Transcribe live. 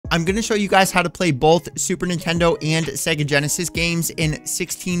I'm going to show you guys how to play both Super Nintendo and Sega Genesis games in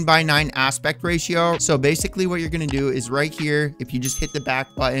 16:9 aspect ratio. So basically what you're going to do is right here, if you just hit the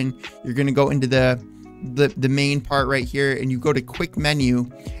back button, you're going to go into the main part right here, and you go to quick menu,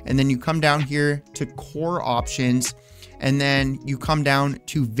 and then you come down here to core options, and then you come down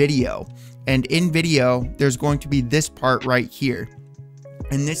to video. And in video, there's going to be this part right here.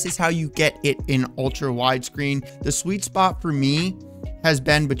 And this is how you get it in ultra widescreen. The sweet spot for me has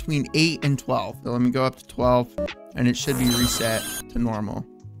been between 8 and 12. So let me go up to 12 and it should be reset to normal.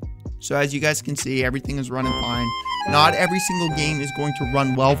 So as you guys can see, everything is running fine. Not every single game is going to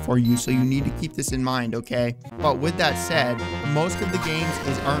run well for you, so you need to keep this in mind, okay? But with that said, most of the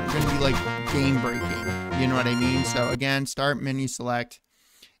games aren't going to be like game breaking. You know what I mean? So again, start menu select.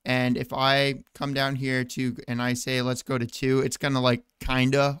 And if I come down here and I say, let's go to 2, it's going to like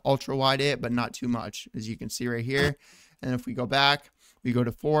kind of ultra wide it, but not too much, as you can see right here. And if we go back, we go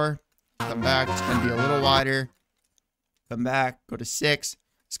to 4, come back, it's going to be a little wider. Come back, go to 6,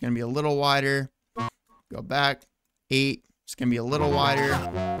 it's going to be a little wider. Go back, 8, it's going to be a little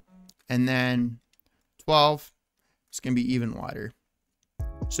wider. And then 12, it's going to be even wider.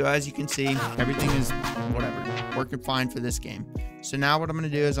 So as you can see, everything is whatever, working fine for this game. So now what I'm going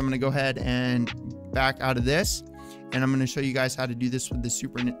to do is I'm going to go ahead and back out of this. And I'm going to show you guys how to do this with the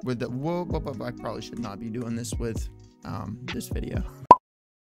I probably should not be doing this with this video.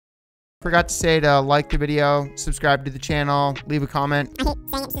 Forgot to say to like the video, subscribe to the channel, leave a comment. I hate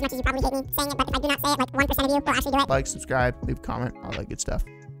saying it just as much as you probably hate me saying it, but if I do not say it, like 1% of you will actually do it. Like, subscribe, leave a comment, all that good stuff.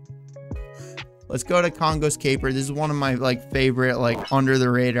 Let's go to Congo's Caper. This is one of my like favorite like under the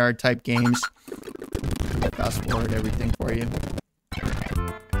radar type games. Fast forward everything for you.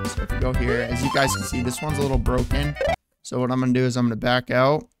 So if we go here, as you guys can see, this one's a little broken. So what I'm gonna do is I'm gonna back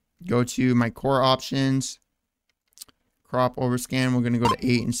out, go to my core options, crop overscan. We're gonna go to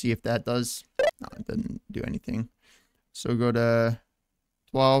 8 and see if that does. No, it doesn't do anything. So go to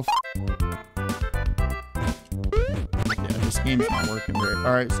 12. This game's not working very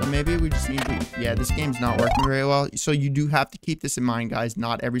all right, so maybe we just need to, yeah, this game's not working very well. So you do have to keep this in mind, guys.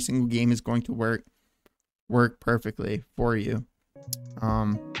 Not every single game is going to work perfectly for you.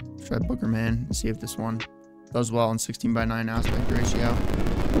 Try Boogerman and see if this one does well in 16:9 aspect ratio.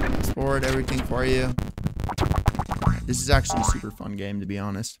 Fast forward everything for you. This is actually a super fun game, to be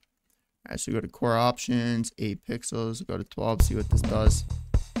honest. All right, so go to core options, 8 pixels, go to 12, see what this does.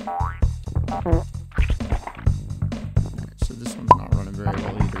 So this one's not running very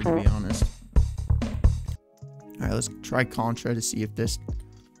well either, to be honest. Alright, let's try Contra to see if this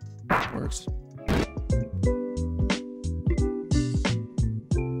works.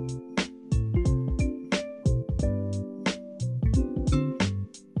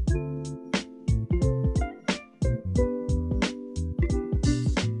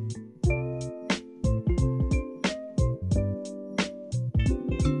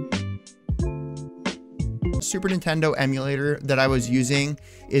 Super Nintendo emulator that I was using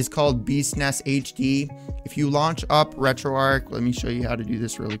is called SNES HD. If you launch up Retroarch, let me show you how to do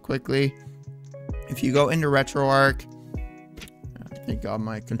this really quickly. If you go into Retroarch, thank God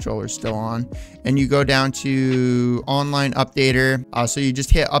my controller's still on, and you go down to online updater, so you just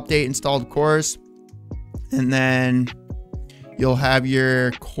hit update installed cores, and then you'll have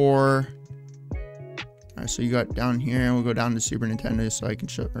your core. So you got down here, and we'll go down to Super Nintendo so I can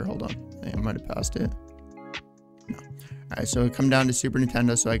show, or hold on, I might have passed it. Alright, so we come down to Super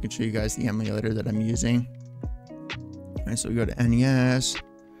Nintendo so I can show you guys the emulator that I'm using. Alright, so we go to NES,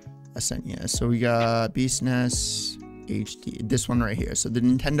 SNES. So we got SNES HD, this one right here. So the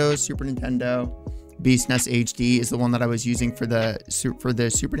Super Nintendo SNES HD is the one that I was using for the Super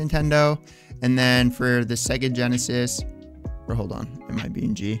Nintendo. And then for the Sega Genesis, or hold on, it might be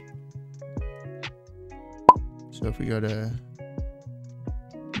in G. So if we go to,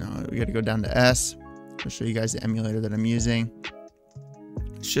 no, we got to go down to S. I'll show you guys the emulator that I'm using.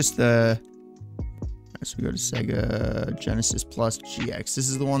 It's just so we go to Sega Genesis Plus GX. This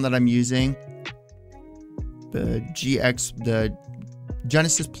is the one that I'm using. The GX, the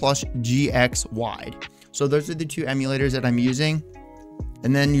Genesis Plus GX Wide. So those are the two emulators that I'm using.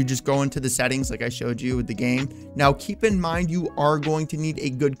 And then you just go into the settings like I showed you with the game. Now keep in mind, you are going to need a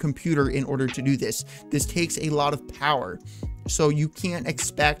good computer in order to do this. This takes a lot of power. So you can't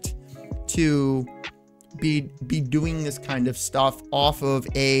expect to be doing this kind of stuff off of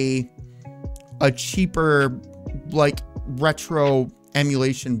a cheaper like retro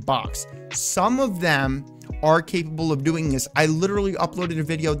emulation box. Some of them are capable of doing this. I literally uploaded a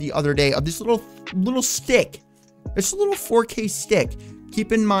video the other day of this little stick. It's a little 4K stick.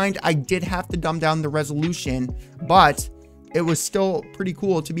 Keep in mind, I did have to dumb down the resolution, but it was still pretty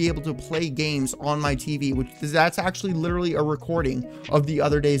cool to be able to play games on my TV, which that's actually literally a recording of the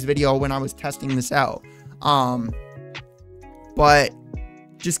other day's video when I was testing this out. But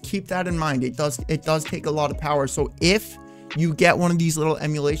just keep that in mind. It does take a lot of power. So if you get one of these little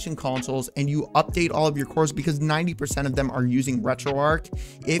emulation consoles and you update all of your cores, because 90% of them are using Retroarch,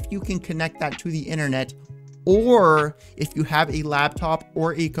 if you can connect that to the internet, or if you have a laptop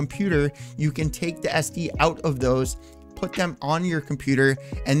or a computer, you can take the SD out of those, put them on your computer,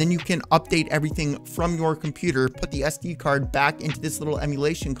 and then you can update everything from your computer, put the SD card back into this little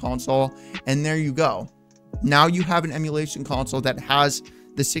emulation console, and there you go. Now you have an emulation console that has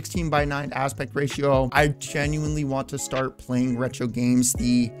the 16:9 aspect ratio. I genuinely want to start playing retro games.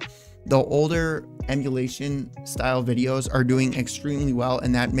 The older emulation style videos are doing extremely well,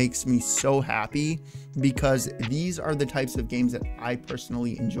 and that makes me so happy, because these are the types of games that I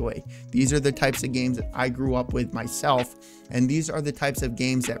personally enjoy. These are the types of games that I grew up with myself, and these are the types of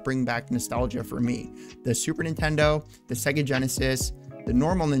games that bring back nostalgia for me. The Super Nintendo, the Sega Genesis, the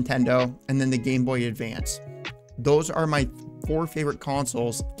normal Nintendo, and then the Game Boy Advance. Those are my 4 favorite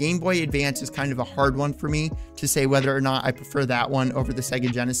consoles. Game Boy Advance is kind of a hard one for me to say whether or not I prefer that one over the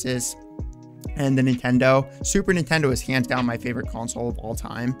Sega Genesis and the Nintendo. Super Nintendo is hands down my favorite console of all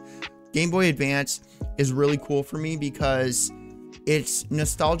time. Game Boy Advance is really cool for me because it's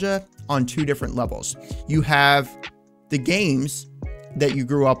nostalgia on 2 different levels. You have the games that you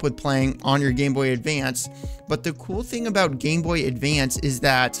grew up with playing on your Game Boy Advance, but the cool thing about Game Boy Advance is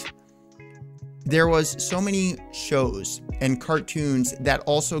that there was so many shows and cartoons that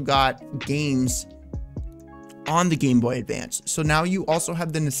also got games on the Game Boy Advance. So now you also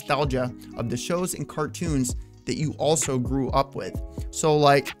have the nostalgia of the shows and cartoons that you also grew up with. So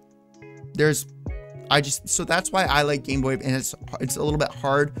like so that's why I like Game Boy, and it's a little bit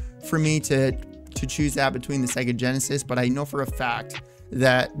hard for me to choose that between the Sega Genesis, but I know for a fact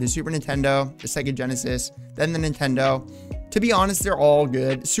that the Super Nintendo, the Sega Genesis, then the Nintendo, to be honest, they're all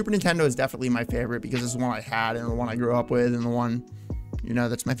good. Super Nintendo is definitely my favorite because it's the one I had and the one I grew up with and the one, you know,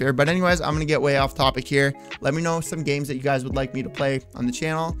 that's my favorite. But anyways, I'm gonna get way off topic here. Let me know some games that you guys would like me to play on the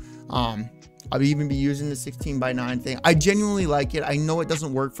channel. I'll even be using the 16:9 thing. I genuinely like it. I know it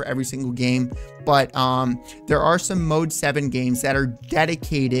doesn't work for every single game, but there are some Mode 7 games that are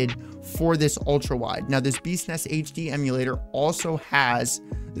dedicated for this ultra wide. Now this SNES HD emulator also has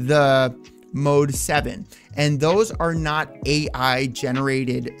the Mode 7, and those are not AI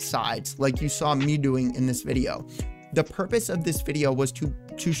generated sides like you saw me doing in this video. The purpose of this video was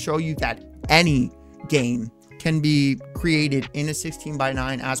to show you that any game can be created in a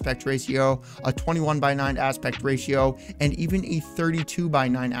 16:9 aspect ratio, a 21:9 aspect ratio, and even a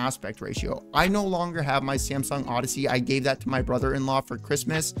 32:9 aspect ratio. I no longer have my Samsung Odyssey. I gave that to my brother-in-law for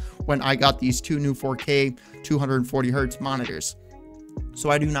Christmas when I got these 2 new 4K 240 hertz monitors. So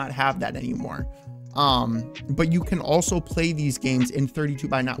I do not have that anymore. But you can also play these games in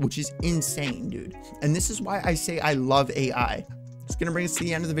 32:9, which is insane, dude. And this is why I say I love AI. It's gonna bring us to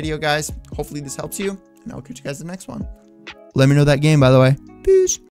the end of the video, guys. Hopefully this helps you, and I'll catch you guys in the next one. Let me know that game, by the way. Peace.